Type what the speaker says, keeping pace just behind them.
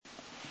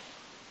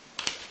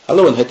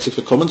Hallo und herzlich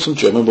willkommen zum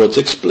German Words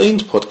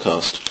Explained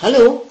Podcast.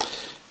 Hallo.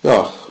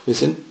 Ja, wir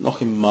sind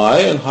noch im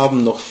Mai und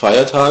haben noch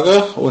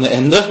Feiertage ohne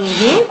Ende.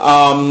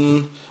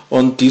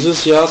 Und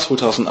dieses Jahr,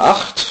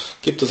 2008,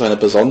 gibt es eine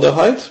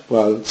Besonderheit,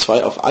 weil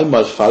 2 auf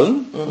einmal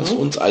fallen, was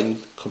uns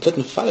einen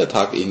kompletten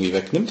Feiertag irgendwie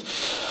wegnimmt.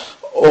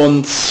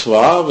 Und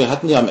zwar, wir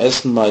hatten ja am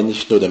 1. Mai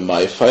nicht nur den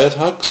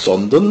Mai-Feiertag,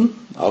 sondern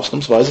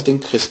ausnahmsweise den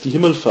Christi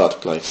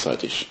Himmelfahrt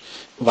gleichzeitig.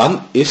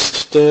 Wann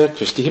ist der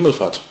Christi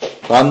Himmelfahrt?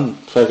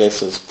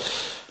 Vergesst es.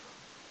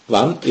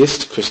 Wann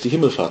ist Christi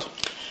Himmelfahrt?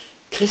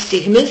 Christi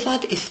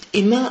Himmelfahrt ist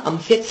immer am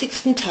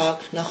 40. Tag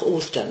nach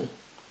Ostern.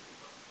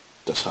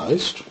 Das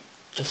heißt?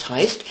 Das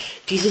heißt,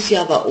 dieses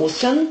Jahr war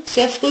Ostern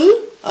sehr früh,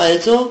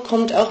 also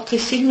kommt auch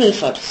Christi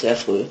Himmelfahrt sehr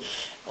früh.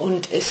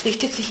 Und es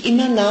richtet sich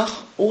immer nach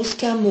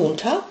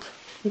Ostermontag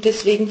und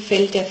deswegen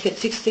fällt der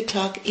 40.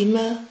 Tag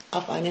immer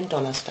auf einen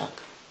Donnerstag.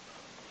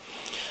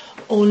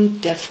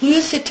 Und der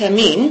früheste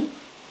Termin,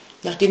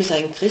 nachdem es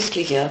ein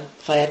christlicher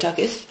Feiertag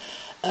ist,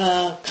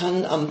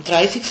 kann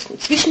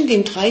zwischen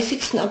dem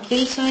 30.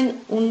 April sein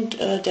und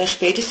der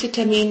späteste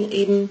Termin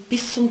eben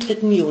bis zum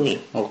 3. Juni.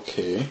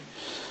 Okay.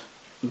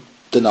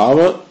 Der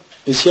Name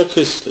ist ja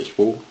christlich.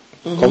 Wo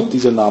kommt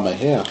dieser Name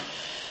her?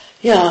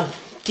 Ja,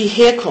 die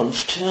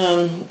Herkunft.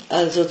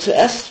 Also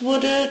zuerst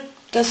wurde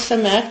das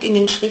vermerkt in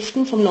den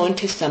Schriften vom Neuen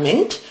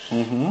Testament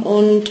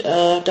und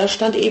da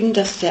stand eben,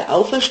 dass der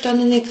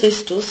auferstandene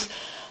Christus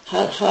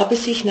habe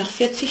sich nach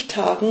 40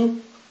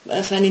 Tagen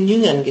seinen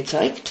Jüngern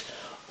gezeigt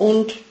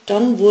und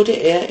dann wurde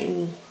er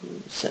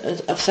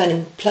auf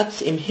seinen Platz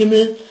im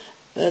Himmel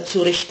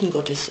zu Rechten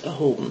Gottes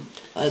erhoben.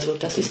 Also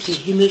das ist die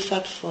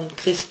Himmelfahrt von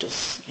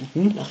Christus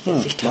nach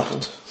 40 Tagen.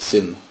 Macht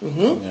Sinn.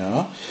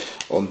 Ja.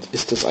 Und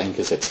ist das ein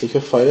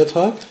gesetzlicher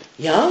Feiertag?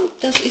 Ja,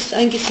 das ist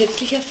ein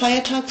gesetzlicher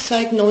Feiertag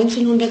seit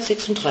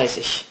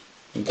 1936.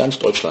 In ganz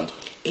Deutschland?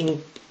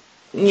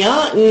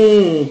 Ja.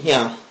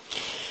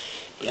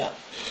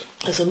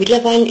 Also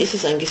mittlerweile ist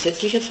es ein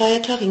gesetzlicher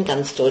Feiertag in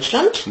ganz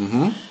Deutschland.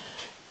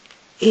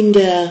 In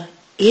der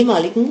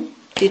ehemaligen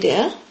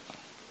DDR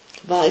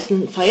war es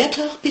ein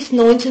Feiertag bis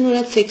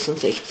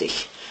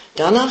 1966.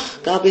 Danach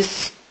gab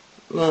es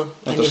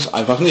das ist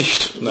einfach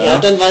nicht. Ja,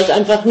 dann war es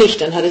einfach nicht.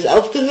 Dann hat es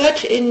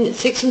aufgehört in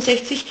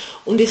 66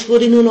 und es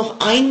wurde nur noch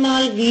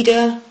einmal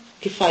wieder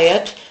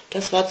gefeiert.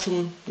 Das war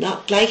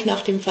gleich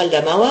nach dem Fall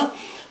der Mauer.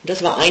 Und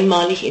das war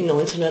einmalig in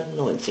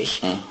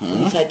 1990.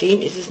 Und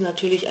seitdem ist es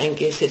natürlich ein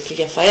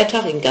gesetzlicher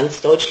Feiertag in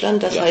ganz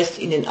Deutschland. Das heißt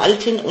in den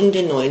alten und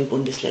den neuen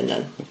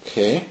Bundesländern.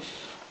 Okay.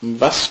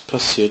 Was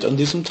passiert an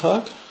diesem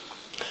Tag?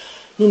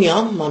 Nun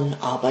ja, man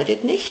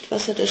arbeitet nicht,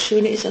 was ja das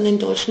Schöne ist an den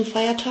deutschen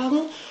Feiertagen.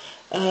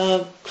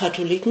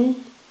 Katholiken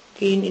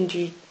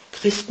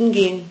Christen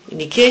gehen in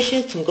die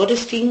Kirche zum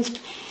Gottesdienst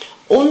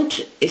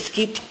und es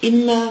gibt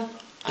immer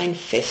ein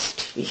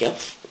Fest, wie ich auch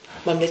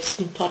beim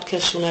letzten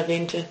Podcast schon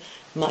erwähnte,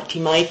 die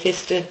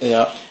Maifeste.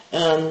 Ja.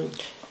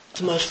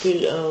 Zum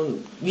Beispiel,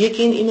 wir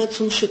gehen immer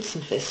zum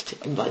Schützenfest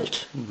im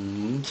Wald.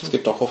 Es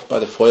gibt auch oft bei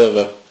der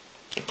Feuerwehr.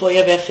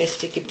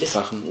 Feuerwehrfeste gibt es.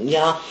 Sachen.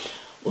 Ja,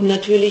 und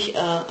natürlich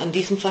an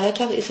diesem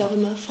Feiertag ist auch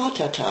immer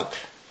Vatertag.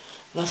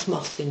 Was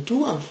machst denn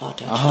du am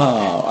Vatertag?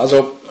 Aha,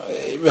 also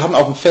wir haben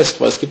auch ein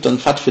Fest, weil es gibt ein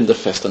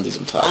Pfadfinderfest an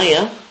diesem Tag. Ah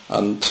ja.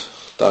 Und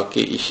da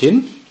gehe ich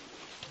hin,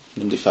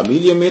 nehme die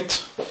Familie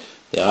mit.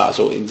 Ja,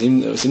 also im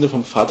Sinne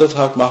vom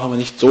Vatertag machen wir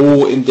nicht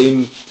so in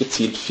dem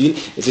gezielt viel.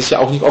 Es ist ja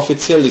auch nicht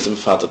offiziell diesem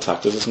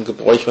Vatertag, das ist ein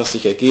Gebräuch, was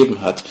sich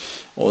ergeben hat.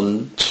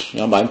 Und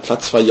ja, mein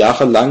Platz war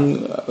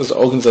jahrelang als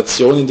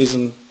Organisation in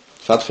diesem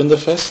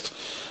Pfadfinderfest.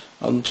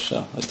 Und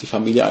ja, ist die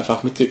Familie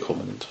einfach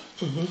mitgekommen. Und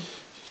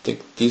ich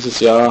denke, dieses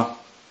Jahr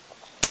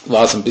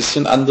war es ein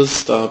bisschen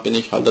anders, da bin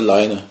ich halt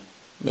alleine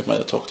mit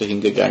meiner Tochter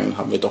hingegangen,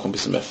 haben wir doch ein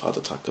bisschen mehr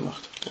Vatertag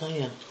gemacht. Ah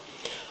ja.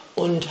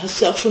 Und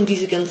hast du auch schon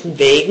diese ganzen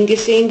Wägen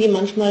gesehen, die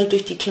manchmal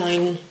durch die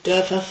kleinen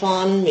Dörfer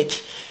fahren mit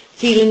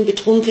vielen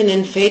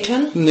betrunkenen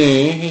Vätern?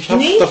 Nee, ich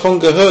habe davon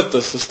gehört,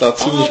 dass es da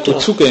ziemlich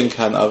gut zugehen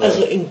kann. Aber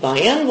also in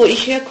Bayern, wo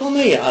ich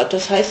herkomme, ja,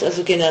 das heißt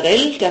also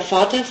generell, der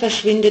Vater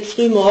verschwindet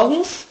früh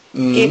morgens,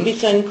 geht mit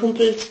seinen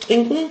Kumpels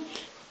trinken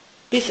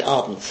bis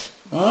abends.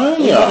 Ah,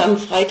 und ja. dann am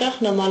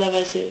Freitag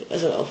normalerweise,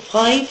 also auch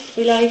frei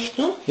vielleicht,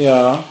 ne?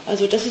 Ja.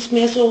 Also das ist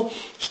mehr so,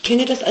 ich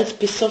kenne das als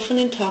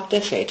besoffenen Tag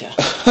der Väter.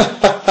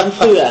 Von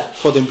früher.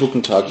 Vor dem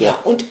Buckentag, ja.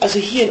 Und also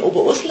hier in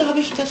Oberursel habe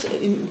ich das,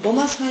 in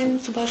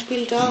Bommersheim zum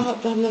Beispiel, da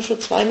haben wir schon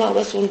zweimal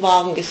oder so einen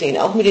Wagen gesehen,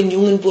 auch mit den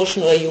jungen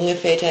Burschen oder junge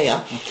Väter,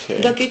 ja. Okay.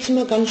 Und da geht es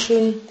immer ganz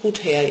schön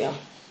gut her, ja.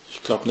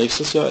 Ich glaube,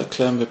 nächstes Jahr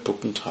erklären wir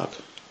Buckentag.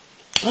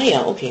 Ah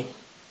ja, okay.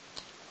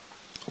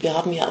 Wir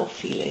haben ja auch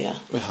viele, ja.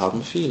 Wir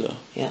haben viele.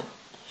 Ja.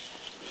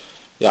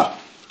 Ja,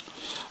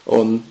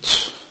 und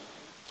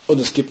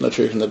es gibt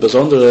natürlich eine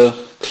besondere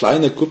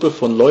kleine Gruppe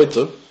von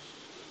Leuten,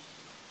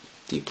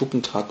 die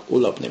Buckentag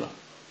Urlaub nehmen.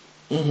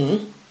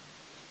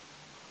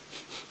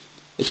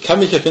 Ich kann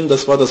mich erinnern,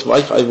 das war das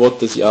Weichei-Wort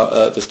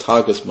des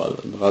Tages mal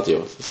im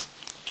Radio. Das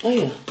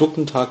ist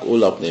Buckentag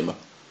Urlaub nehmen.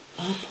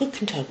 Ah,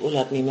 Brückentag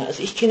Urlaub nehmen.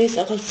 Also ich kenne es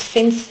auch als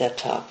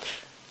Fenstertag.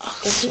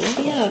 Ach das so. ist,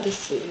 ja, das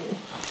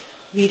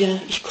Wieder,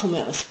 ich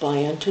komme aus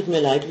Bayern, tut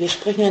mir leid, wir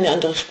sprechen eine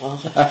andere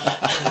Sprache.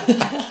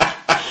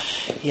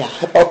 Ja.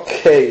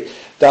 Okay,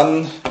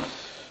 dann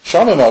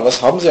schauen wir mal,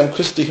 was haben Sie am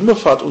Christi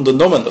Himmelfahrt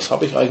unternommen? Das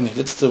habe ich eigentlich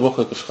letzte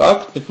Woche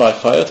gefragt mit meinem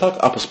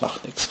Feiertag, aber es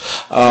macht nichts.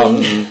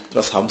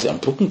 Was haben Sie am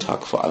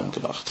Brückentag vor allem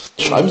gemacht?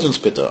 Schreiben Sie uns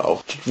bitte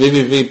auf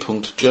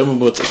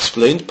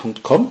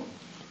www.germanwordsexplained.com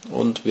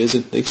und wir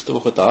sind nächste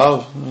Woche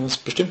da, wenn es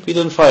bestimmt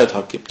wieder einen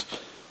Feiertag gibt.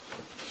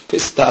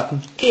 Bis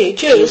dann. Okay,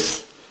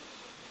 tschüss.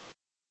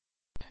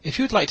 If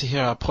you would like to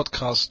hear our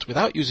podcast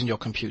without using your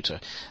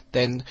computer,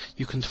 then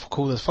you can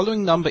call the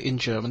following number in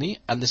Germany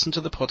and listen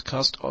to the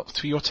podcast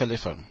through your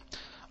telephone.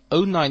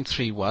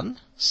 0931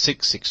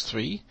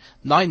 663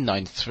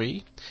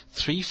 993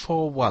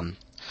 341.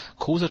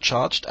 Calls are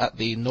charged at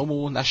the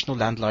normal national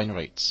landline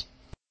rates.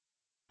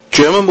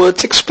 German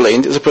Words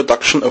Explained is a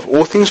production of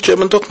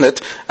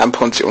allthingsgerman.net and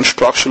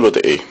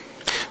pensionssprachschule.de.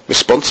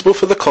 Responsible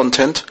for the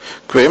content,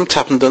 Graham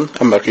Tappenden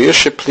and Maria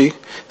Shipley,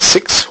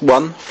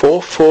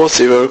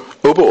 61440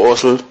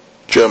 Oberursel,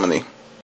 Germany.